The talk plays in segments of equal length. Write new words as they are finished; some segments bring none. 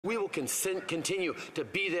We will continue to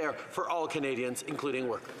be there for all Canadians, including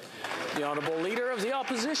workers. The Honourable Leader of the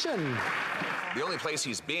Opposition. The only place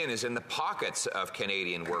he's been is in the pockets of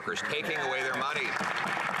Canadian workers, taking away their money.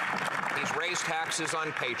 He's raised taxes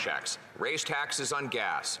on paychecks, raised taxes on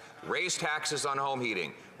gas, raised taxes on home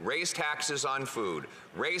heating, raised taxes on food,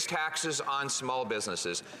 raised taxes on small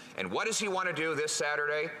businesses. And what does he want to do this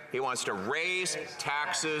Saturday? He wants to raise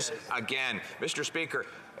taxes again. Mr. Speaker,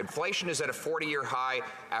 inflation is at a 40-year high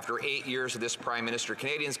after 8 years of this Prime Minister.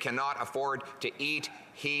 Canadians cannot afford to eat,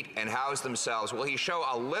 heat, and house themselves. Will he show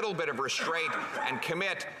a little bit of restraint and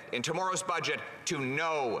commit in tomorrow's budget to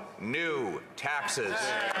no new taxes?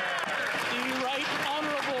 The Right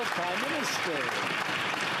Honourable Prime Minister.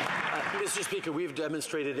 Mr. Speaker, we've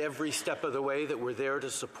demonstrated every step of the way that we're there to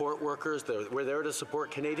support workers, that we're there to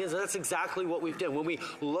support Canadians, and that's exactly what we've done. When we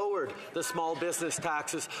lowered the small business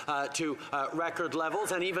taxes to record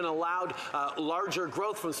levels and even allowed larger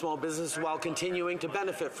growth from small businesses while continuing to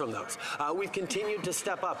benefit from those. We've continued to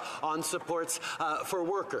step up on supports for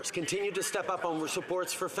workers, continued to step up on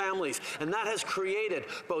supports for families, and that has created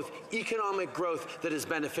both economic growth that has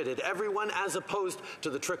benefited everyone as opposed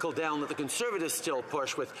to the trickle-down that the Conservatives still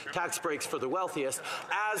push with tax breaks for the wealthiest,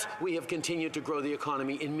 as we have continued to grow the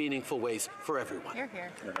economy in meaningful ways for everyone. Hear,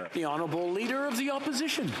 hear. The Honourable Leader of the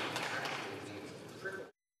Opposition.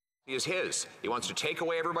 Is his. He wants to take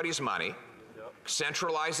away everybody's money,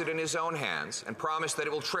 centralize it in his own hands, and promise that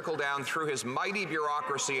it will trickle down through his mighty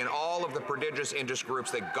bureaucracy and all of the prodigious interest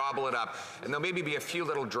groups that gobble it up. And there'll maybe be a few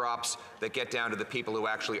little drops that get down to the people who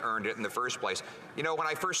actually earned it in the first place. You know, when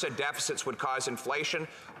I first said deficits would cause inflation,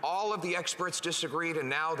 all of the experts disagreed, and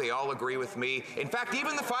now they all agree with me. In fact,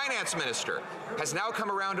 even the finance minister has now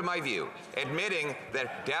come around to my view, admitting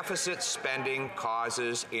that deficit spending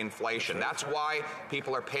causes inflation. That's why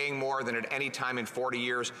people are paying more than at any time in 40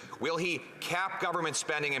 years. Will he cap government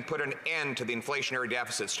spending and put an end to the inflationary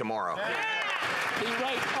deficits tomorrow? The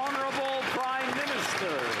Right Honourable Prime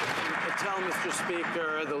Minister. Tell Mr.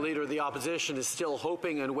 Speaker, the Leader of the Opposition is still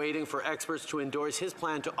hoping and waiting for experts to endorse his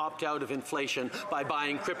plan to opt out of inflation by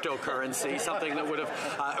buying cryptocurrency, something that would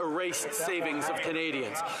have erased savings of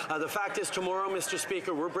Canadians. The fact is, tomorrow, Mr.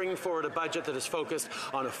 Speaker, we're bringing forward a budget that is focused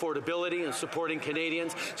on affordability and supporting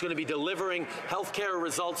Canadians. It's going to be delivering health care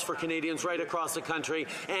results for Canadians right across the country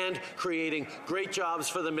and creating great jobs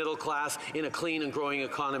for the middle class in a clean and growing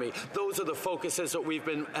economy. Those are the focuses that we've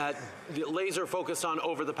been laser focused on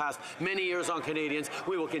over the past many years on Canadians.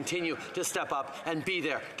 We will continue to step up and be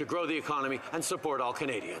there to grow the economy and support all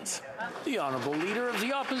Canadians. The Honourable Leader of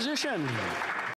the Opposition.